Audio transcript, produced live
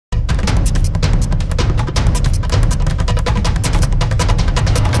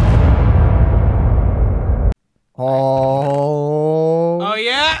Oh. Oh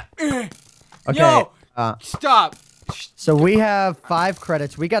yeah. Okay. Yo, stop. So we have 5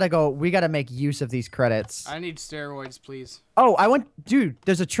 credits. We gotta go. We gotta make use of these credits. I need steroids, please. Oh, dude.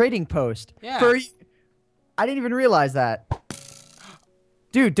 There's a trading post. Yeah. I didn't even realize that.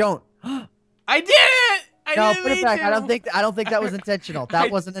 Dude, don't. I did it. No, put it back. I don't think that was intentional. That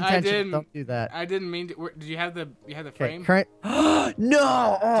wasn't intentional. Don't do that. I didn't mean to. Did you have the frame? Current.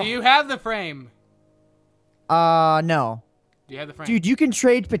 No. Do you have the frame? No. Do you have the frame? Dude, you can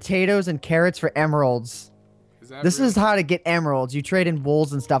trade potatoes and carrots for emeralds. This is how to get emeralds. You trade in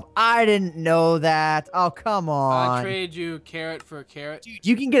wools and stuff. I didn't know that. Oh, come on. I'll trade you carrot for a carrot. Dude,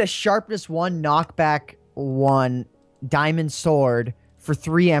 you can get a sharpness 1, knockback 1, diamond sword for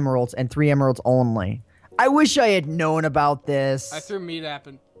 3 emeralds and 3 emeralds only. I wish I had known about this. I threw meat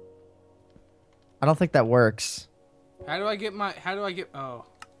apple. I don't think that works. How do I get oh.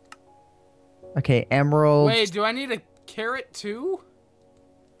 Okay, emerald. Wait, do I need a carrot too?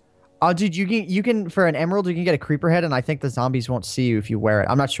 Oh, dude, you can for an emerald you can get a creeper head, and I think the zombies won't see you if you wear it.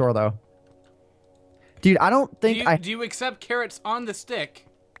 I'm not sure though. Dude, I don't think do you accept carrots on the stick?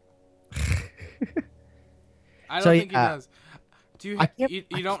 I don't think he does. Do you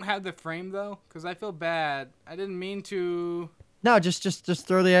you don't have the frame though? Because I feel bad. I didn't mean to. No, just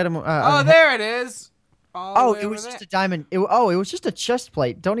throw the item. Oh, there it is. Oh, it was just a diamond. It was just a chest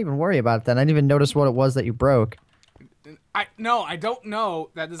plate. Don't even worry about it then. I didn't even notice what it was that you broke. I don't know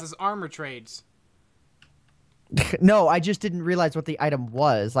that this is armor trades. No, I just didn't realize what the item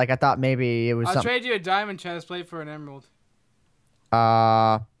was. Like I thought maybe it was. I'll trade you a diamond chest plate for an emerald.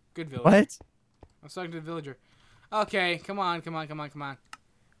 Good villager. What? I'm talking to the villager. Okay, come on.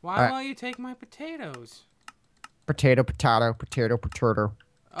 Why won't you take my potatoes? Potato.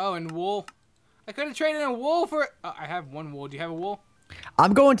 Oh, and wool. I could have traded in wool for. I have 1 wool. Do you have a wool?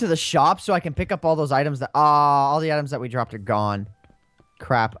 I'm going to the shop so I can pick up all those items that. All the items that we dropped are gone.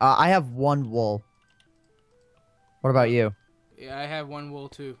 Crap. I have 1 wool. What about you? Yeah, I have 1 wool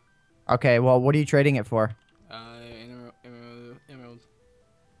too. Okay, well, what are you trading it for? Emerald.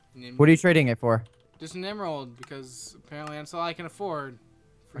 What are you trading it for? Just an emerald, because apparently that's all I can afford.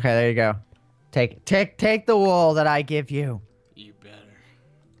 Okay, there you go. Take the wool that I give you. You better.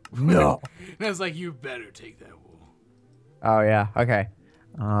 No. And I was like, you better take that wool. Oh yeah. Okay.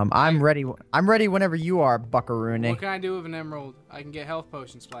 I'm ready. I'm ready whenever you are, Buckaroony. What can I do with an emerald? I can get health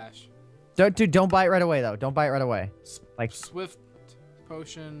potion splash. Don't buy it right away though. Don't buy it right away. Like swift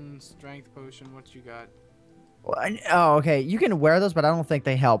potion, strength potion. What you got? Oh, okay. You can wear those, but I don't think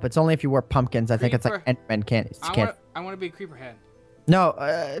they help. It's only if you wear pumpkins. I think it's like Enderman can't. I want to be a creeper head.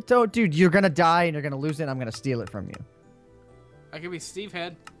 No, don't, dude. You're gonna die and you're gonna lose it. And I'm gonna steal it from you. I could be Steve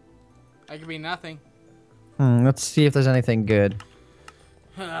head. I could be nothing. Let's see if there's anything good.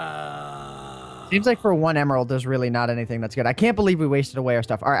 Seems like for 1 emerald, there's really not anything that's good. I can't believe we wasted away our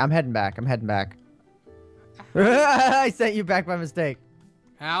stuff. All right, I'm heading back. I sent you back by mistake.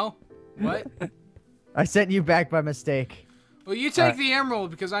 How? What? I sent you back by mistake. Well, you take the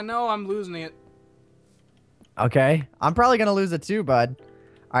emerald because I know I'm losing it. Okay. I'm probably going to lose it too, bud.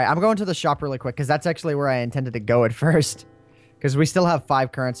 All right, I'm going to the shop really quick because that's actually where I intended to go at first. Because we still have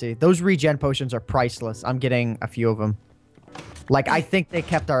 5 currency. Those regen potions are priceless. I'm getting a few of them. Like, I think they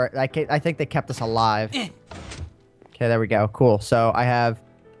kept I think they kept us alive. Okay, there we go. Cool. So I have...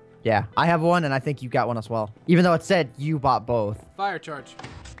 Yeah, I have 1, and I think you got 1 as well. Even though it said you bought both. Fire charge.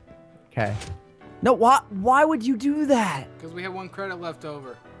 Okay. No, why would you do that? Because we have 1 credit left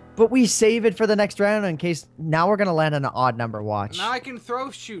over. But we save it for the next round in case... Now we're going to land on an odd number, watch. Now I can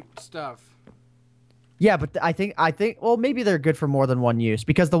shoot stuff. Yeah, but I think... Well, maybe they're good for more than 1 use.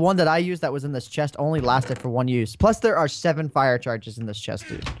 Because the one that I used that was in this chest only lasted for 1 use. Plus, there are 7 fire charges in this chest,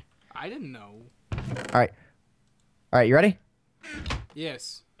 dude. I didn't know. All right, you ready?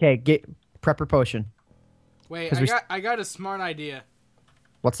 Yes. Okay, prep your potion. Wait, I got a smart idea.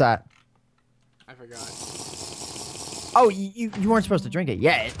 What's that? I forgot. Oh, you weren't supposed to drink it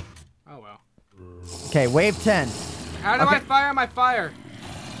yet. Oh, well. Okay, wave 10. How do I fire my fire?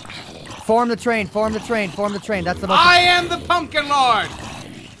 Form the train. That's the most... I am the Pumpkin Lord!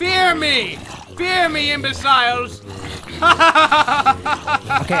 Fear me! Fear me, imbeciles! Okay,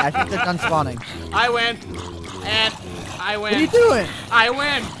 I think they're done spawning. I win. And I win. What are you doing? I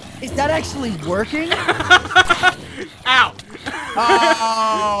win. Is that actually working? Ow.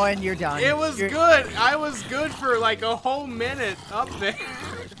 Oh, and you're done. It was good. I was good for like a whole minute up there.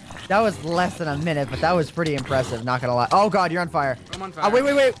 That was less than a minute, but that was pretty impressive, not gonna lie. Oh god, you're on fire. I'm on fire. Oh,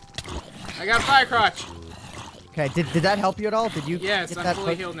 wait. I got a fire crotch. Okay, did that help you at all? Did you? Yes, I'm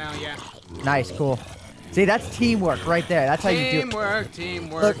fully healed now, yeah. Nice, cool. See, that's teamwork right there. That's how you do it.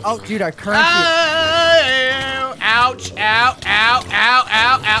 Teamwork. Look, oh, dude, our currency... Ouch! Ow! Ow! Ow!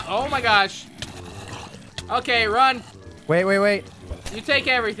 Ow! Ow! Oh my gosh! Okay, run. Wait. You take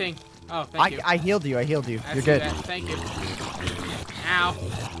everything. Oh, thank you. I healed you. You're good. That. Thank you. Ow.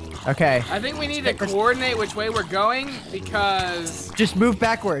 Okay. I think we need to coordinate which way we're going because... Just move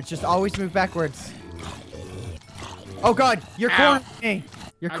backwards. Just always move backwards. Oh God, you're cornering me.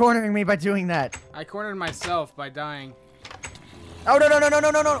 You're cornering me by doing that. I cornered myself by dying. Oh, no.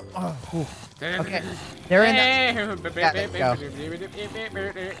 Oh, okay. They're in the... Yeah, there you go.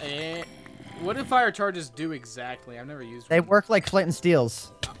 What do fire charges do exactly? I've never used one. They work like flint and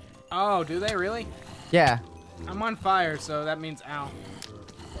steels. Oh, do they really? Yeah. I'm on fire, so that means ow.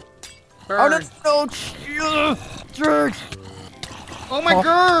 Burn. Oh, no. Jerks. Oh my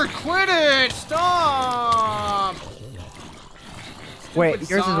god, quit it! Stop! Wait, Stupid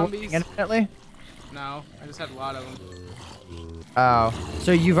yours zombies. is working infinitely? No, I just had a lot of them. Oh,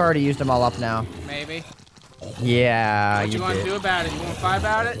 so you've already used them all up now. Maybe. Yeah, What you want to do about it? You want to fight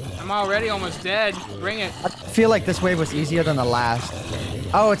about it? I'm already almost dead. Bring it. I feel like this wave was easier than the last.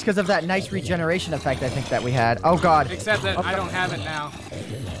 Oh, it's because of that nice regeneration effect I think that we had. Oh God. Except that I don't have it now.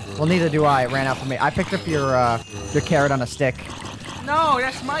 Well, neither do I. It ran out for me. I picked up your carrot on a stick. No,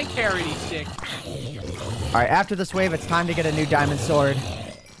 that's my carroty stick. All right, after this wave, it's time to get a new diamond sword.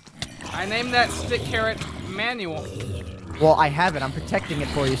 I named that stick carrot Manual. Well, I have it. I'm protecting it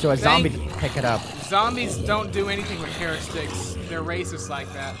for you, so a zombie doesn't pick it up. Zombies don't do anything with carrot sticks. They're racist like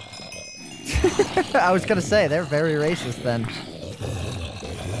that. I was gonna say they're very racist then.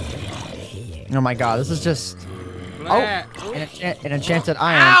 Oh my God, this is just. Blah. Oh, an enchanted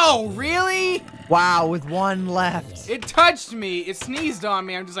iron. Ow! Really? Wow, with one left. It touched me. It sneezed on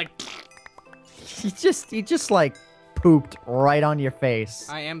me. I'm just like. He just like pooped right on your face.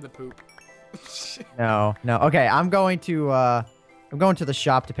 I am the poop. No. Okay, I'm going to the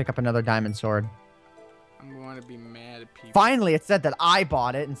shop to pick up another diamond sword. I'm going to be mad at people. Finally, it said that I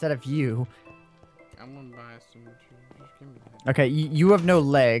bought it instead of you. I'm gonna buy some. Just give me that. Okay, you have no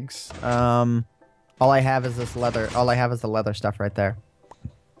legs. All I have is this leather. All I have is the leather stuff right there.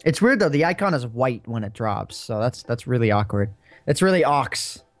 It's weird though. The icon is white when it drops, so that's really awkward. It's really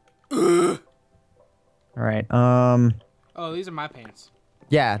ox. All right. Oh, these are my pants.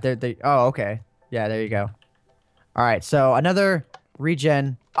 Yeah, they. Oh, okay. Yeah, there you go. All right, so another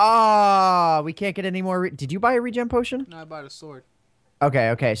regen. Oh, we can't get any more. Did you buy a regen potion? No, I bought a sword.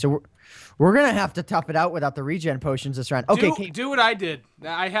 Okay. So we're gonna have to tough it out without the regen potions this round. Okay, do what I did.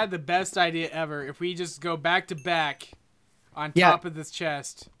 I had the best idea ever. If we just go back to back on top of this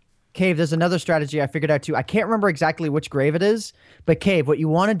chest. Cave, there's another strategy I figured out too. I can't remember exactly which grave it is, but Cave, what you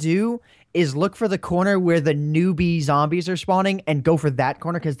want to do is look for the corner where the newbie zombies are spawning and go for that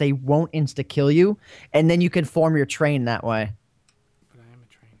corner because they won't insta-kill you, and then you can form your train that way. But I am a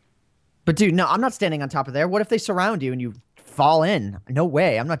train. But dude, no, I'm not standing on top of there. What if they surround you and you fall in? No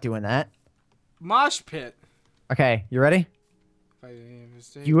way, I'm not doing that. Mosh pit. Okay, you ready?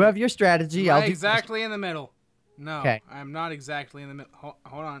 You have your strategy. Am I exactly in the middle? No, okay. I'm not exactly in the middle.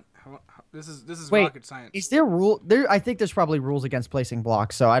 Hold on. This is Wait, rocket science. Is there I think there's probably rules against placing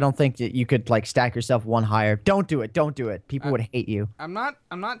blocks, so I don't think that you could like stack yourself one higher. Don't do it. Don't do it. People would hate you. I'm not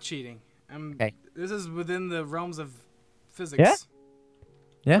cheating. Okay. This is within the realms of physics.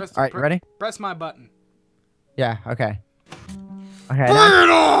 Yeah. All right. You ready? Press my button. Yeah. Okay. Okay. Bring it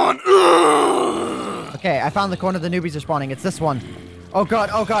on! Okay. I found the corner the newbies are spawning. It's this one. Oh God!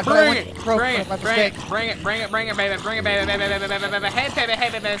 Oh God! Bring it, baby! Bring it, baby! Hey,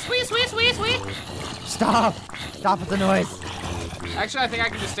 baby! Sweet! Stop! Stop with the noise. Actually, I think I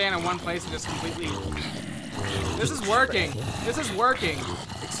can just stand in one place and just completely. This is working.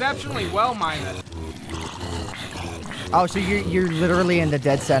 Exceptionally well, minded. Oh, so you're literally in the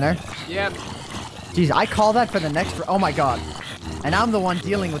dead center? Yep. Jeez, I call that for the next. Oh my God! And I'm the one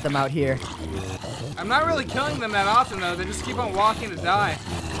dealing with them out here. I'm not really killing them that often, though. They just keep on walking to die.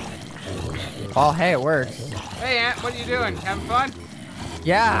 Oh, hey, it works. Hey, Ant, what are you doing? Having fun?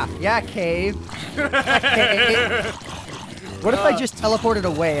 Yeah, Cave. Cave. What if I just teleported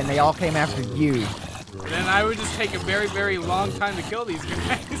away and they all came after you? Then I would just take a very, very long time to kill these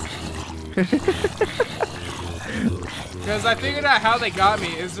guys. Because I figured out how they got me.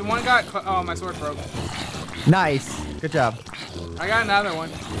 Is the one got... Oh, my sword broke. Nice. Good job. I got another one.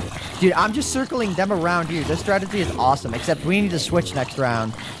 Dude, I'm just circling them around you. This strategy is awesome, except we need to switch next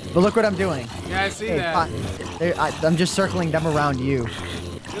round. But look what I'm doing. Yeah, I see that. I'm just circling them around you.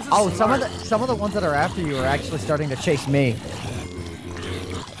 Oh, smart. some of the ones that are after you are actually starting to chase me.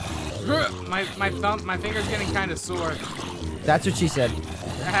 My finger's getting kind of sore. That's what she said.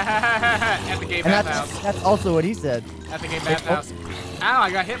 At the gay bathhouse. That's also what he said. At the gay bathhouse. Ow,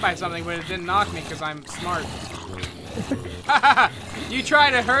 I got hit by something, but it didn't knock me because I'm smart. You try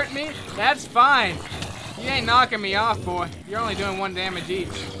to hurt me? That's fine. You ain't knocking me off, boy. You're only doing 1 damage each.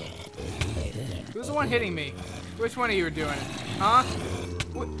 Who's the one hitting me? Which one of you are doing it? Huh?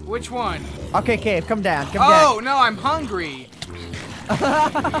 Which one? Okay, Cave, come down. Come down. Oh, no, I'm hungry.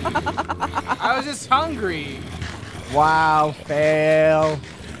 I was just hungry. Wow, fail.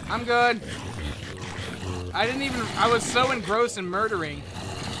 I'm good. I was so engrossed in murdering.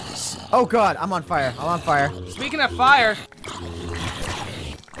 Oh god, I'm on fire. I'm on fire. Speaking of fire.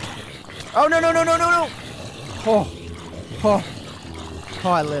 Oh, no.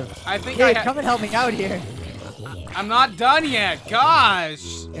 Oh, I lived. I think Cave, come and help me out here. I'm not done yet.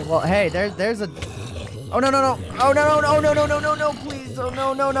 Gosh. Okay, well, hey, there's a... Oh, no. Oh, no, please. Oh,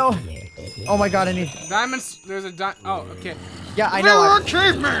 no. Oh my god, I need... Diamonds, there's a Oh, okay. Yeah, I know. You're a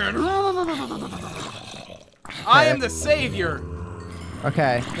caveman. I am the savior.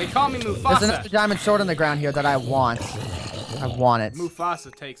 Okay. They call me Mufasa. There's another diamond sword on the ground here that I want. I want it.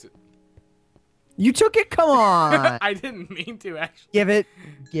 Mufasa takes it. You took it? Come on. I didn't mean to, actually. Give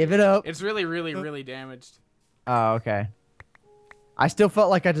it up. It's really damaged. Oh, okay. I still felt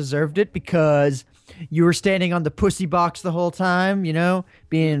like I deserved it because you were standing on the pussy box the whole time, you know,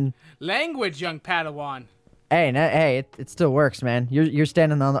 being... Language, young Padawan. Hey, it still works, man. You're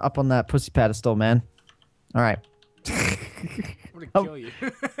standing up on that pussy pedestal, man. All right. I'm gonna kill you.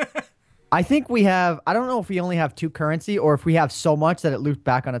 I think we have... I don't know if we only have 2 currency or if we have so much that it loops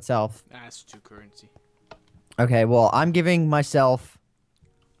back on itself. That's 2 currency. Okay, well, I'm giving myself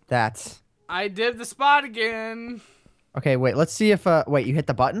that. I did the spot again. Okay, wait. Let's see if... Wait, you hit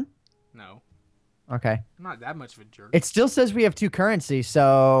the button? No. Okay. I'm not that much of a jerk. It still says we have 2 currency,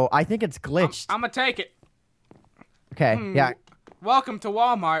 so I think it's glitched. I'm gonna take it. Okay, yeah. Welcome to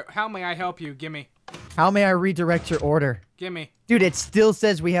Walmart. How may I help you? Gimme. How may I redirect your order? Gimme. Dude, it still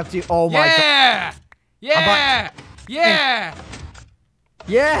says we have to... Oh my god. Yeah! Yeah!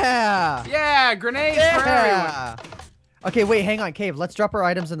 Yeah! Grenades for everyone. Okay, wait, hang on, Cave. Let's drop our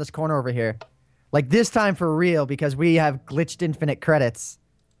items in this corner over here. Like, this time for real, because we have glitched infinite credits.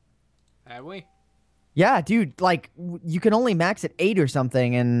 Have we? Yeah, dude, like, you can only max at 8 or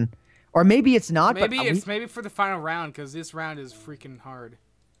something, and... Or maybe it's not, maybe but... it's maybe for the final round, because this round is freaking hard.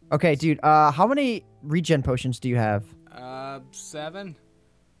 Okay, dude, how many regen potions do you have? 7.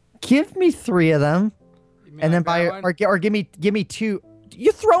 Give me 3 of them. And then or give me 2.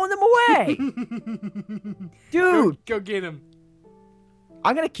 You're throwing them away! Dude! Go get him.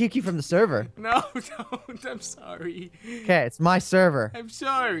 I'm gonna kick you from the server. No, don't. I'm sorry. Okay, it's my server. I'm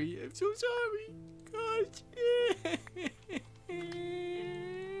sorry. I'm so sorry. Gosh.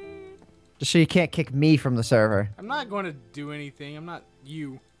 Just so you can't kick me from the server. I'm not going to do anything. I'm not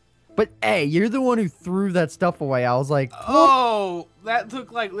you. But, hey, you're the one who threw that stuff away. I was like... What? Oh, that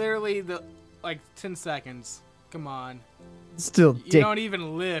took, like, literally 10 seconds. Come on. Still dick. You don't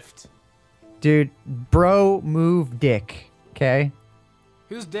even lift. Dude, bro, move dick. Okay?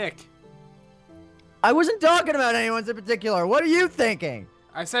 Who's Dick? I wasn't talking about anyone in particular. What are you thinking?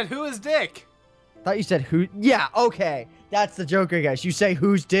 I said, who is Dick? Thought you said who... Yeah, okay. That's the joke, I guess. You say,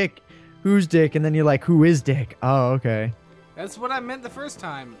 who's Dick? Who's Dick? And then you're like, who is Dick? Oh, okay. That's what I meant the first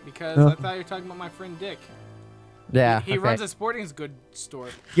time, because I thought you were talking about my friend Dick. Yeah, He runs a sporting goods store.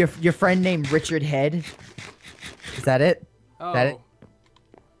 Your friend named Richard Head? Is that it? Oh. That it?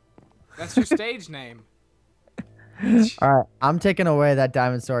 That's your stage name. Alright, I'm taking away that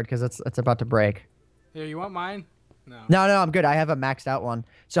diamond sword because it's about to break. Here, you want mine? No. No, I'm good. I have a maxed out one.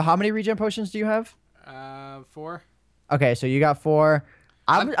 So how many regen potions do you have? 4. Okay, so you got 4.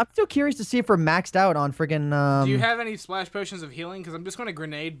 I'm still curious to see if we're maxed out on friggin'... Do you have any splash potions of healing? Because I'm just going to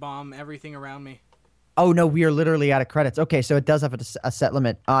grenade bomb everything around me. Oh, no, we are literally out of credits. Okay, so it does have a set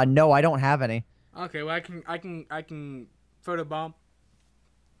limit. No, I don't have any. Okay, well, I can photobomb.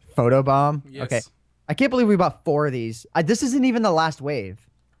 Photobomb? Yes. Okay. I can't believe we bought 4 of these. This isn't even the last wave.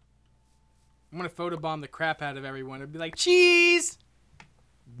 I'm going to photobomb the crap out of everyone. It'd be like, cheese!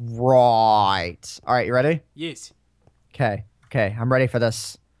 Right. All right, you ready? Yes. Okay, I'm ready for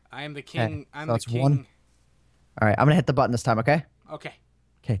this. I am the king. Okay, I'm so the it's king. 1. All right, I'm going to hit the button this time, okay? Okay.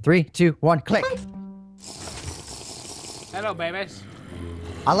 Okay, 3, 2, 1, click. Hello, babies.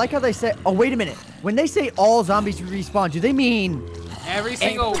 I like how they say... Oh, wait a minute. When they say all zombies respawn, do they mean... Every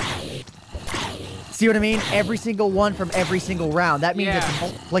single... See what I mean? Every single one from every single round. That means it's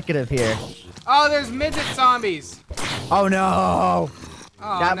multiplicative here. Oh, there's midget zombies. Oh, no.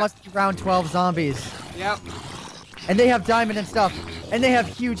 Oh, that must be round 12 zombies. Yep. And they have diamond and stuff. And they have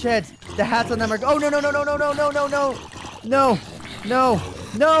huge heads. The hats on them are... Oh, no. No. Don't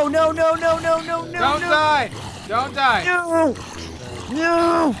die. Don't die.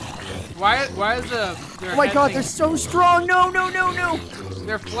 No. Why is their Oh my head god, thing- they're so strong. No, no, no, no.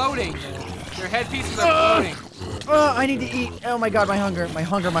 They're floating. Their headpieces are floating. I need to eat. Oh my god, my hunger, my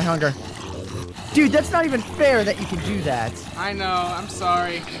hunger, my hunger. Dude, that's not even fair that you can do that. I know. I'm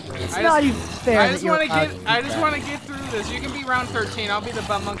sorry. It's not even fair. I just want to get. I just want to get through this. You can be round 13. I'll be the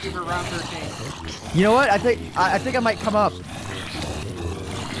butt monkey for round 13. You know what? I think I might come up.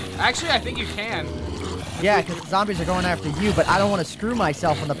 Actually, I think you can. Yeah, because zombies are going after you, but I don't want to screw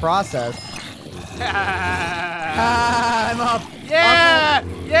myself in the process. I'm up. Yeah!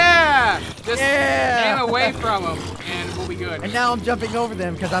 Yeah! Just Yeah! aim away from them, and we'll be good. And now I'm jumping over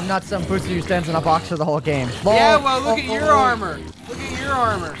them because I'm not some pussy who stands in a box for the whole game. Yeah, well, look at your armor. Look at your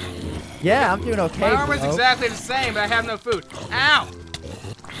armor. Yeah, I'm doing okay. My armor's bro. exactly the same, but I have no food. Ow!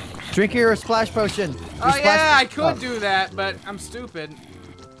 Drink your splash potion. Your Oh, splash yeah, I potion. could do that, but I'm stupid.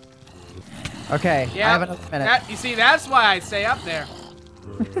 Okay, Yeah, I have another minute. you see, that's why I stay up there.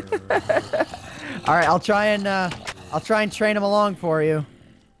 All right, I'll try and train him along for you.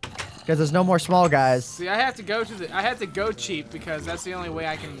 Because there's no more small guys. See, I have to go cheap because that's the only way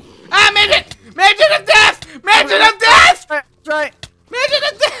I can. Ah, midget! Midget of death! Midget of death! That's right.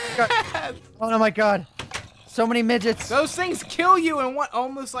 Midget of death! Oh my god. So many midgets. Those things kill you in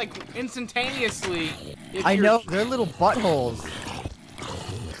almost like instantaneously. I know, they're little buttholes.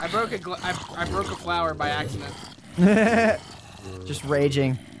 I broke a flower by accident. Just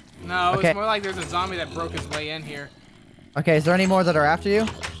raging. No, Okay. it's more like there's a zombie that broke his way in here. Okay, is there any more that are after you?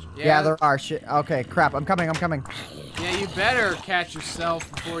 Yeah, there are. Shit. Okay, crap. I'm coming. Yeah, you better catch yourself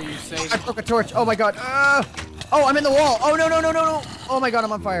before you save I broke a torch. Oh my god. Oh, I'm in the wall. Oh no, no, no, no, no. Oh my god,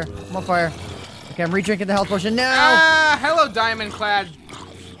 I'm on fire. I'm on fire. Okay, I'm re-drinking the health potion now. Ah, hello, diamond-clad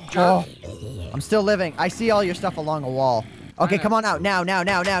jerk. Oh, I'm still living. I see all your stuff along a wall. Okay, come on out. Now.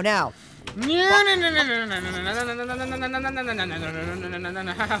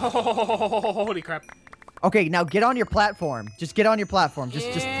 Holy crap. Okay, now get on your platform. Just get on your platform. Just.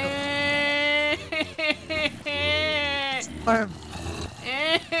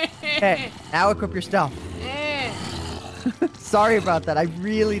 Okay, now equip your stuff. Sorry about that. I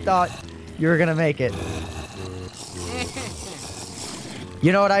really thought you were gonna make it.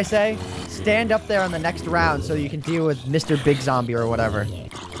 You know what I say? Stand up there on the next round so you can deal with Mr. Big Zombie or whatever.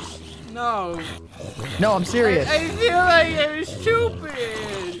 No. No, I'm serious. I feel like I'm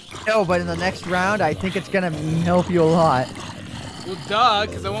stupid. No, but in the next round, I think it's gonna help you a lot. Well, duh,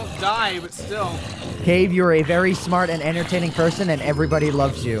 because I won't die, but still. Cave, you're a very smart and entertaining person, and everybody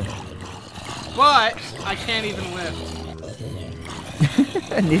loves you. But I can't even lift.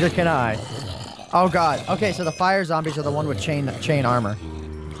 And neither can I. Oh god. Okay, so the fire zombies are the one with chain armor.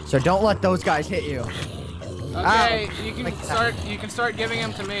 So don't let those guys hit you. Okay, Ow. you can start giving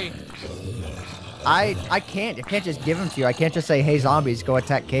them to me. I can't. I can't just give them to you. I can't just say, hey zombies, go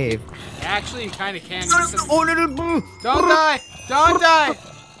attack Cave. Actually, you kind of can. Don't die! Don't die!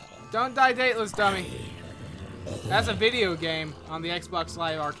 Don't die, dateless dummy. That's a video game on the Xbox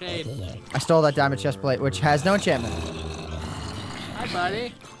Live Arcade. I stole that diamond chest plate, which has no enchantment. Hi,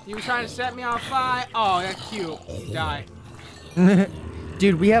 buddy. You were trying to set me on fire? Oh, that's cute. Die.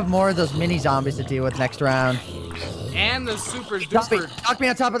 Dude, we have more of those mini zombies to deal with next round. And the super Zombie, duper. knock me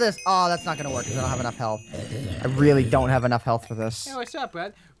on top of this. Oh, that's not gonna work because I don't have enough health. I really don't have enough health for this. Hey, what's up,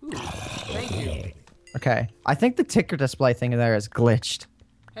 bud? Ooh, thank you. Okay, I think the ticker display thing there is glitched.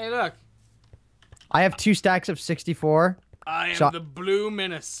 Hey, look. I have 2 stacks of 64. I am the Blue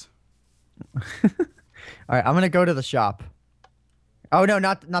Menace. All right, I'm gonna go to the shop. Oh no,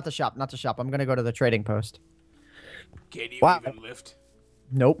 not the shop, not the shop. I'm gonna go to the trading post. Can you even lift?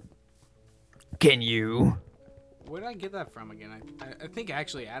 Nope. Can you? Where did I get that from again? I think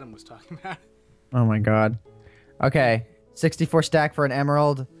actually Adam was talking about it. Oh my god. Okay, 64 stack for an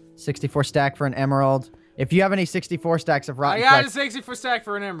emerald. 64 stack for an emerald. If you have any 64 stacks of rotten I got flesh- a 64 stack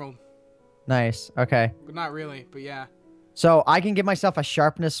for an emerald. Nice. Okay. But not really, but yeah. So I can give myself a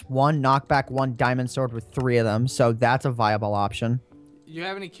sharpness 1, knockback 1 diamond sword with 3 of them. So that's a viable option. You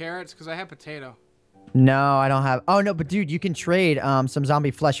have any carrots? Because I have potato. No, I don't have. Oh no, but dude, you can trade some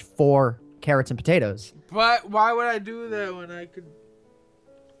zombie flesh for carrots and potatoes. But why would I do that when I could?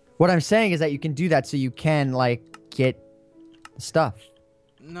 What I'm saying is that you can do that so you can like get stuff.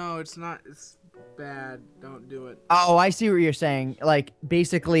 No, it's not. It's bad. Don't do it. Oh, I see what you're saying. Like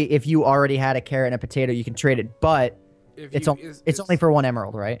basically, if you already had a carrot and a potato, you can trade it, but it's only for 1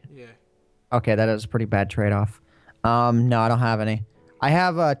 emerald, right? Yeah. Okay, that is a pretty bad trade-off. No, I don't have any. I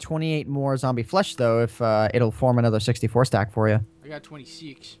have 28 more zombie flesh though. If it'll form another 64 stack for you. I got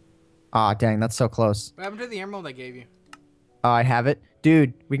 26. Ah, dang, that's so close. What happened to the emerald I gave you? I have it,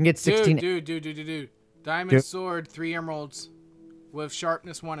 dude. We can get 16. Dude. Diamond sword, 3 emeralds. with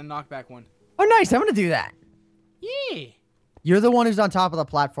sharpness 1 and knockback 1. Oh, nice. I'm gonna do that. Yeah. You're the one who's on top of the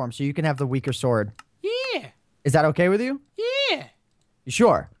platform, so you can have the weaker sword. Yeah. Is that okay with you? Yeah. You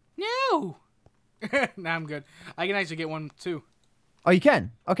sure? No. Nah, I'm good. I can actually get one too. Oh, you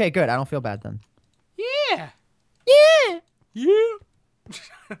can? Okay, good. I don't feel bad then. Yeah. Yeah. Yeah.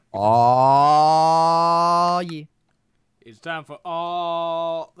 Oh, yeah. It's time for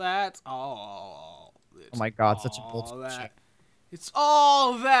all. That's all. Oh my God, such a bold that. shit. It's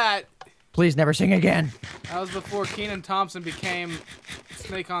all that. Please never sing again. That was before Kenan Thompson became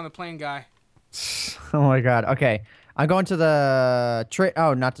Snake on the Plane guy. Oh my God. Okay. I'm going to the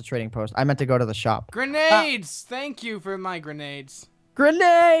not the trading post. I meant to go to the shop. Grenades! Thank you for my grenades.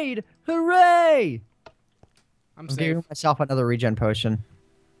 Grenade! Hooray! I'm I'm giving safe. myself another regen potion.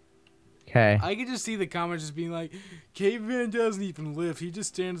 Okay. I can just see the comments just being like, Caveman doesn't even live. He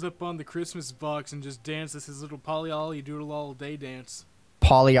just stands up on the Christmas box and just dances his little poly-ollie doodle all day dance.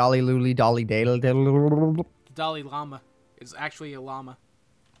 Polly ollie looly dolly daddle diddle. The Dalai Lama is actually a llama.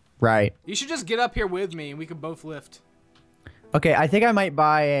 Right. You should just get up here with me and we can both lift. Okay, I think I might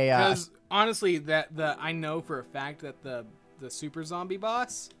buy a Because honestly, I know for a fact that the super zombie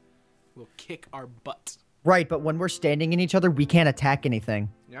boss will kick our butt. Right, but when we're standing in each other, we can't attack anything.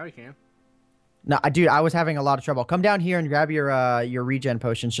 Yeah, we can. No, dude, I was having a lot of trouble. Come down here and grab your regen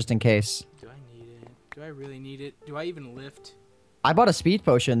potions just in case. Do I need it? Do I really need it? Do I even lift? I bought a speed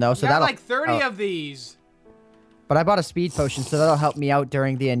potion though, so got that'll like 30 of these. But I bought a speed potion, so that'll help me out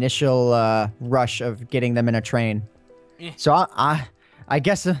during the initial rush of getting them in a train. So I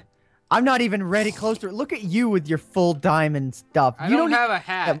guess I'm not even ready close to it. Look at you with your full diamond stuff. I You don't have a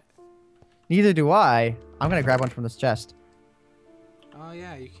hat. Neither do I. I'm gonna grab one from this chest. Oh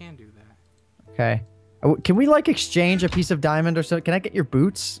yeah, you can do that. Okay. Can we like exchange a piece of diamond or something? Can I get your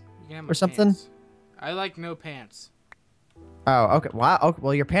boots You can have my or something? pants. I like no pants. Oh, okay. Wow. Okay.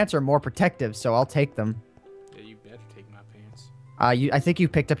 Well, your pants are more protective, so I'll take them. Yeah, you better take my pants. I think you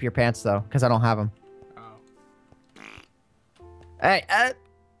picked up your pants though, because I don't have them. Oh. Hey.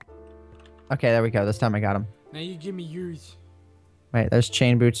 Okay, there we go. This time I got them. Now you give me yours. Wait, there's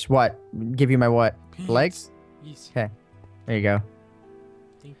chain boots. What? Give you my what? Pants. Legs? Yes. Okay. There you go.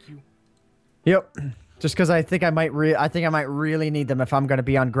 Thank you. Yep. Just because I think I might really need them if I'm gonna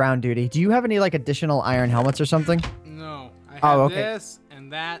be on ground duty. Do you have any like additional iron helmets or something? No. I have okay. this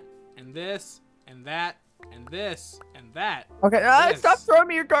and that and this and that and this and that. Okay. This. Stop throwing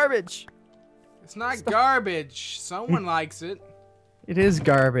me your garbage. It's not garbage. Someone likes it. It is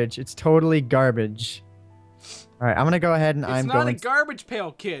garbage. It's totally garbage. All right. I'm gonna go ahead and It's not a garbage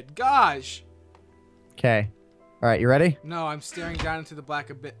pail, kid. Gosh. Okay. All right. You ready? No, I'm staring down into the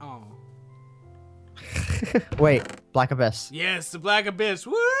black abyss. Oh. Wait. Black abyss. Yes, the black abyss.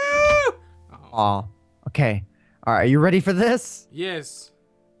 Woo! Oh. Aw. Okay. All right. Are you ready for this? Yes.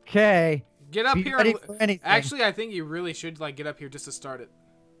 Okay. Get up Be here. ready for anything. Actually, I think you really should like get up here just to start it.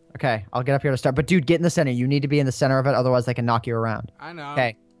 Okay. I'll get up here to start. But dude, get in the center. You need to be in the center of it, otherwise they can knock you around. I know.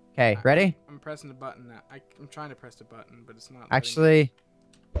 Okay. Okay. Ready? I'm pressing the button now. I'm trying to press the button, but it's not. Actually.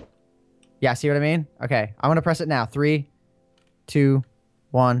 Yeah. See what I mean? Okay. I'm gonna press it now. 3, 2,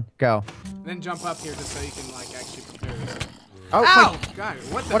 1, go. Then jump up here just so you can like actually prepare this. Oh. Ow! Wait. God,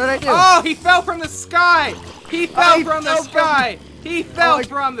 what What did I do? Oh, he fell from the sky! He fell he from the fell from sky! He fell my-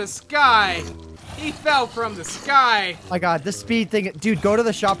 from the sky! He fell from the sky! Oh my God, this speed thing, dude. Go to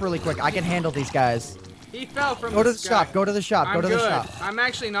the shop really quick. I can handle these guys. He fell from Go the to the sky. shop. Go to the shop. I'm Go to good. the shop. I'm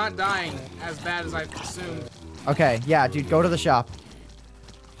actually not dying as bad as I assumed. Okay. Yeah, dude. Go to the shop.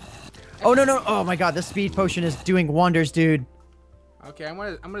 Oh no no! Oh my God, this speed potion is doing wonders, dude. Okay, I'm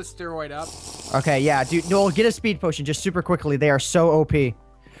gonna steroid up. Okay, yeah, dude. No, get a speed potion just super quickly. They are so OP. Oh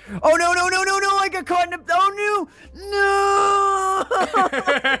no no no no no! I got caught in a. Oh no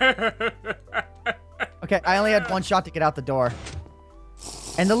no! Okay, I only had one shot to get out the door.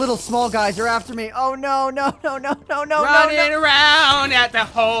 And the little small guys are after me. Oh no no no no no no Running no! around at the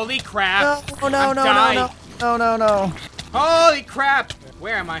holy crap! No no I'm no dying. no no no no! Holy crap!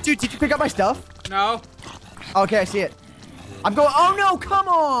 Where am I? Dude, did you pick up my stuff? No. Okay, I see it. I'm going. Oh no! Come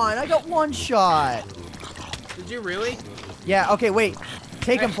on! I got one shot. Did you really? Yeah. Okay. Wait.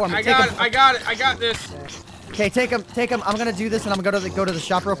 Take him for me. I Take got him. it. I got it. I got this. Okay, take him. Take him. I'm gonna do this, and I'm gonna go to the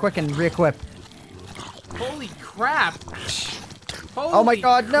shop real quick and re-equip. Holy crap! Holy Oh my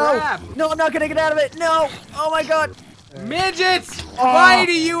God! crap. No! No! I'm not gonna get out of it. No! Oh my God! Midgets! Oh. Why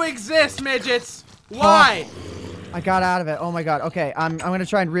do you exist, midgets? Why? I got out of it. Oh my God. Okay, I'm gonna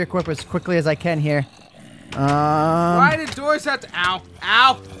try and re-equip as quickly as I can here. Why did doors have to? Ow!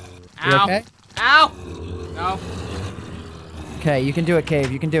 Ow! You Ow! okay? Ow! No! Okay, you can do it,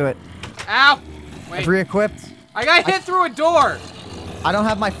 Cave. You can do it. Ow! I've Wait! re-equipped. I got hit through a door. I don't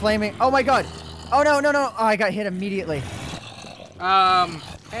have my flaming. Oh my god. Oh no, no, no. Oh, I got hit immediately. Hey.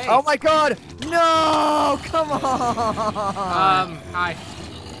 Oh my god. No, come on. Hi.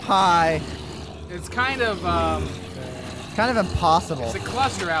 Hi. It's kind of Impossible. It's a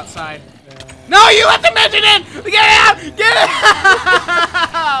cluster outside. No, you let the midget in! Get out! Get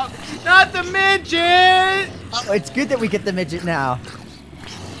out! Not the midget! Oh, it's good that we get the midget now.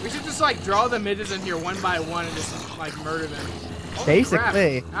 We should just like draw the midgets in here one by one and just like murder them. Holy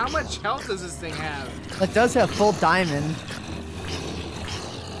Basically. crap. How much health does this thing have? It does have full diamond.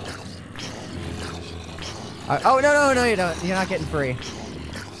 Oh, no, no, no, you don't. You're not getting free.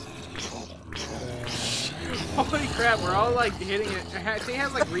 Holy crap, we're all like hitting it. I think it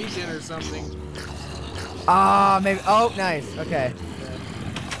has like regen or something. Ah, maybe. Oh, nice. Okay.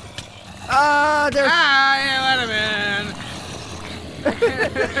 Ah, there's. Ah, yeah, let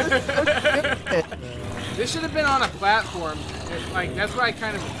him in. This should have been on a platform. Like that's what I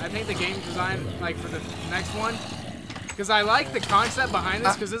think the game design like for the next one. Because I like the concept behind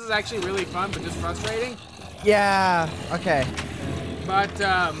this, because this is actually really fun, but just frustrating. Yeah. Okay. But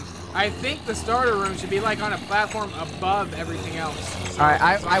I think the starter room should be like on a platform above everything else. So all right.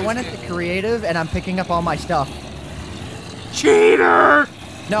 I went into creative, and I'm picking up all my stuff. Cheater!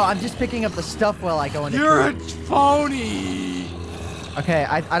 No, I'm just picking up the stuff while I go into You're a creative. phony! Okay,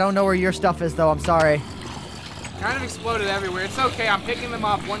 I don't know where your stuff is, though. I'm sorry. Kind of exploded everywhere. It's okay. I'm picking them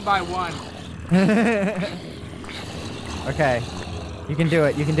off one by one. Okay. You can do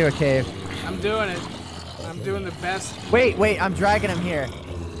it. You can do it, Cave. I'm doing it. I'm doing the best. Wait, wait. I'm dragging him here.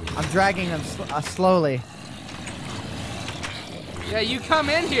 I'm dragging them slowly. Yeah, you come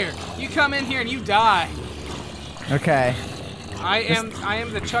in here. You come in here and you die. Okay. I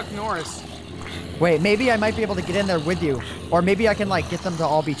am the Chuck Norris. Wait, maybe I might be able to get in there with you. Or maybe I can, like, get them to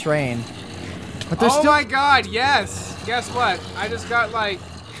all be trained. But there's Oh still... my god, yes! Guess what? I just got, like,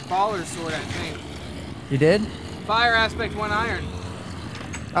 Baller Sword, I think. You did? Fire Aspect 1 Iron.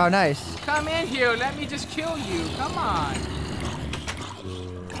 Oh, nice. Come in here, let me just kill you. Come on.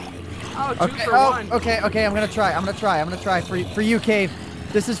 Oh, two Okay, for one. okay, okay, I'm gonna try for you, Cave.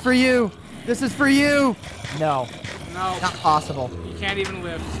 This is for you. This is for you. No, No, not possible. you can't even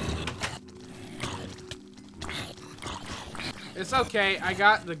live. It's okay, I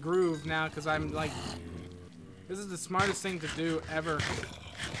got the groove now, because I'm like, this is the smartest thing to do ever.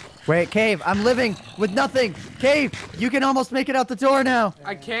 Wait, Cave, I'm living with nothing. Cave, you can almost make it out the door now.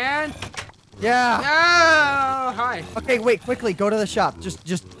 I can? Yeah. No! Hi. Okay, wait, quickly, go to the shop. Just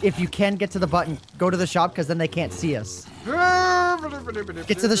if you can get to the button, go to the shop, because then they can't see us.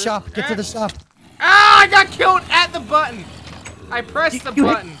 Get to the shop, get to the shop. Ah, I got killed at the button. I pressed the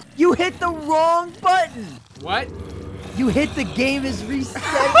button. You hit the wrong button. What? You hit the game is reset.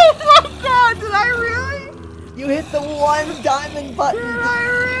 Oh my god, did I really? You hit the one diamond button. Did I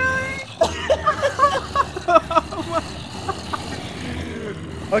really?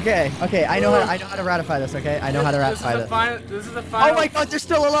 Okay, okay, I know how to ratify this, okay? I know how to ratify this. This is the final. Oh my god, they're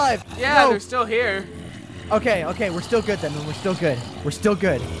still alive! Yeah, No. they're still here. Okay, okay, we're still good then. We're still good. We're still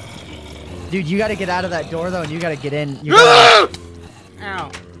good. Dude, you gotta get out of that door though, and you gotta get in. You gotta...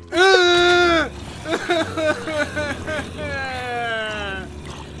 Ow.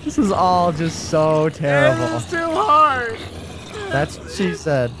 This is all just so terrible. This is too hard. That's what she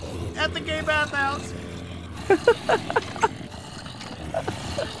said. At the gay bathhouse.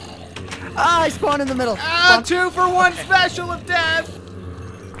 Ah, I spawned in the middle. Ah, Spawn- 2-for-1 special of death.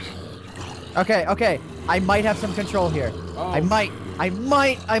 Okay, okay. I might have some control here. Oh. I might.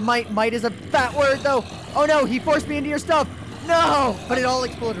 Might is a fat word though. Oh no, he forced me into your stuff. No! But it all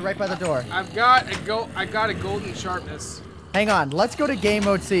exploded right by the door. I got a golden sharpness. Hang on, let's go to game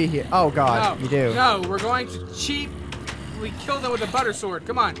mode C here. Oh god, No, you do. No, we're going to cheaply kill them with a butter sword.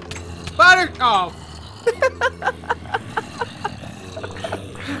 Come on. Butter! Oh.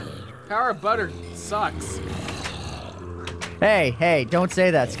 Power of butter sucks. Hey, hey, don't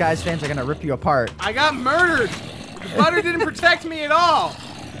say that. Skies fans are gonna rip you apart. I got murdered. The butter didn't protect me at all.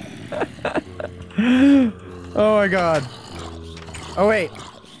 Oh my god. Oh wait.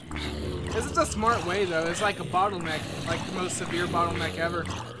 This is a smart way though. It's like a bottleneck, like the most severe bottleneck ever.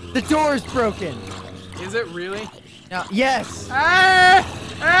 The door's broken. Is it really? No, yes. Ah!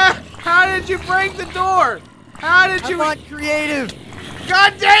 Ah! How did you break the door? How did you? I'm on creative.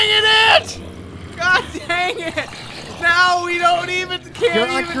 God dang it! God dang it! Now we don't even can't You're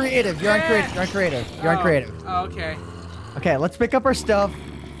on even- creative. You're on creative. You're on creative. You're on creative. Oh, okay. Okay, let's pick up our stuff.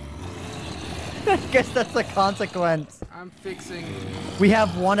 I guess that's a consequence. I'm fixing. We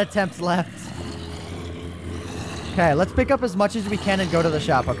have one attempt left. Okay, let's pick up as much as we can and go to the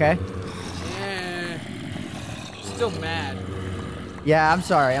shop, okay? Yeah. Still mad. Yeah, I'm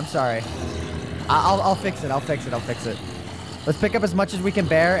sorry. I'm sorry. I'll fix it. I'll fix it. I'll fix it. Let's pick up as much as we can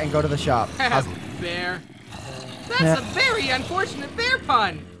bear and go to the shop. Bear. That's a very unfortunate bear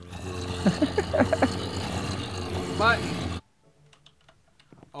pun. Button.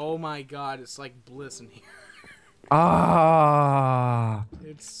 Oh my god, it's like bliss in here. Ah.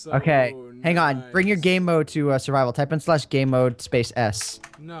 It's so okay. Hang on. nice. Bring your game mode to survival. Type in /game mode space S.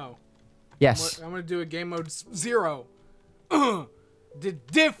 No. Yes. I'm gonna do a game mode 0.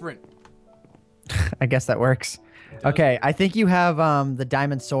 Different. I guess that works. Okay, I think you have the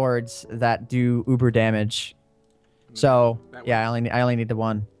diamond swords that do uber damage. So yeah, I only need the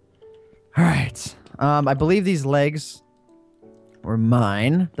one. All right. I believe these legs were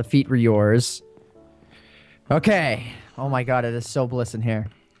mine. The feet were yours. Okay. Oh my god, it is so bliss in here.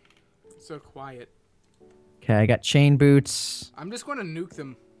 So quiet. Okay, I got chain boots. I'm just gonna nuke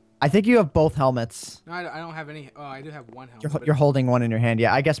them. I think you have both helmets. No, I don't have any. Oh, I do have one helmet. You're holding one in your hand.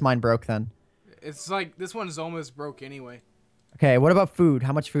 Yeah, I guess mine broke then. It's like this one is almost broke anyway. Okay, what about food?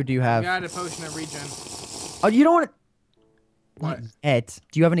 How much food do you have? I got a potion of regen. Oh, you don't want to... What? Not yet.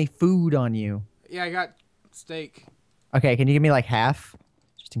 Do you have any food on you? Yeah, I got steak. Okay, can you give me like half?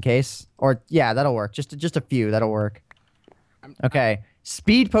 Just in case? Or, yeah, that'll work. Just a few. That'll work. Okay.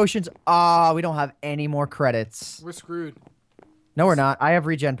 Speed potions. Ah, we don't have any more credits. We're screwed. No, we're not. I have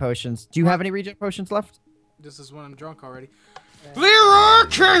regen potions. Do you have any regen potions left? This is when I'm drunk already. Leroy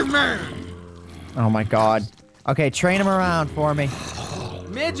Caveman! Oh my god. Okay, train him around for me.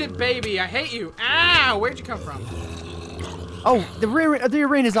 Midget baby, I hate you. Ow, where'd you come from? Oh, the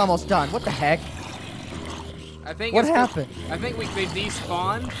arena's almost done. What the heck? I think What happened? I think they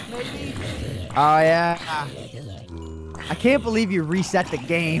despawned, maybe? Oh, yeah. I can't believe you reset the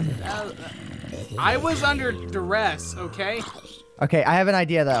game. I was under duress, okay? Okay, I have an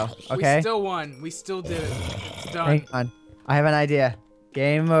idea, though. Okay? We still won. We still did it. It's done. Hang on. I have an idea.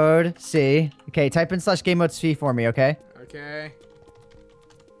 Game mode C. Okay, type in /game mode C for me, okay? Okay.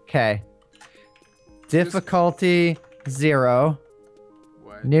 Okay. Difficulty 0.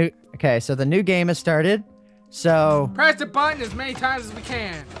 What? Okay, so the new game has started. So Press the button as many times as we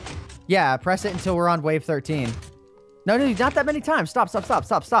can. yeah, press it until we're on wave 13. No, not that many times. Stop.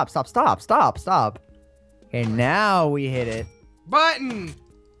 Okay, now we hit it. Button.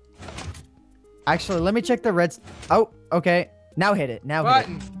 Actually, let me check the reds. Oh, okay. Now hit it. Now hit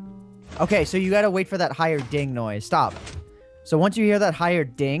Button. it. Okay, so you gotta wait for that higher ding noise. Stop. So once you hear that higher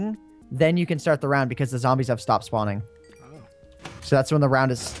ding, then you can start the round because the zombies have stopped spawning. Oh. So that's when the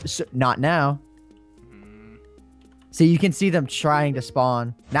round is not now. So you can see them trying to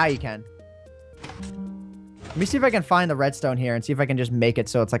spawn. Now you can. Let me see if I can find the redstone here and see if I can just make it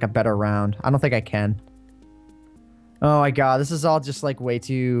so it's like a better round. I don't think I can. Oh my god, this is all just like way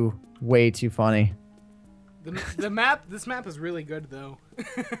too funny. This map is really good though.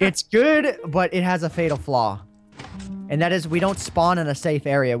 It's good, but it has a fatal flaw. And that is we don't spawn in a safe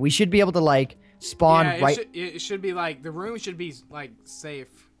area. We should be able to like spawn right. It should be like the room should be like safe.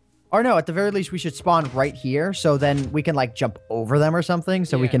 Or no, at the very least we should spawn right here so then we can like jump over them or something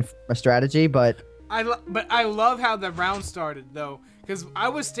so we can form a strategy, but I love how the round started though, because I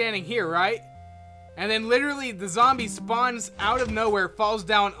was standing here, right? And then literally the zombie spawns out of nowhere, falls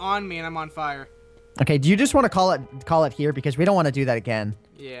down on me, and I'm on fire. Okay, do you just want to call it here because we don't want to do that again?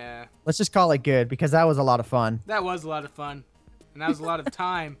 Yeah. Let's just call it good because that was a lot of fun. That was a lot of fun. And that was a lot of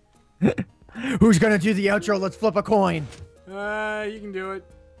time. Who's gonna do the outro? Let's flip a coin. You can do it.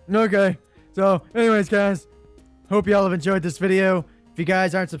 Okay. So, anyways, guys, hope y'all have enjoyed this video. If you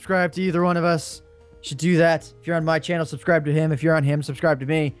guys aren't subscribed to either one of us, you should do that. If you're on my channel, subscribe to him. If you're on him, subscribe to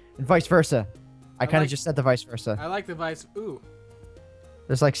me, and vice versa. I kind of just said the vice versa. I like the vice. Ooh.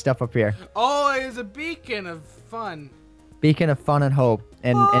 There's like stuff up here. Oh, it is a beacon of fun. Beacon of fun and hope.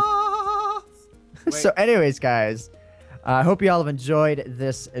 And so, anyways, guys, I hope you all have enjoyed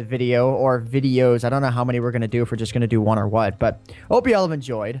this video or videos. I don't know how many we're gonna do, if we're just gonna do one or what, but hope you all have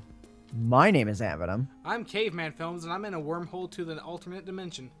enjoyed. My name is AntVenom. I'm CavemanFilms, and I'm in a wormhole to the alternate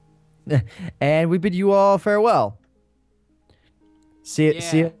dimension. And we bid you all farewell. See you.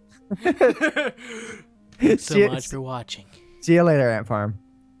 See you. Thanks so much for watching. See you later, Ant Farm.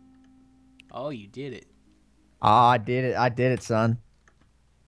 Oh, you did it. Ah, I did it, son.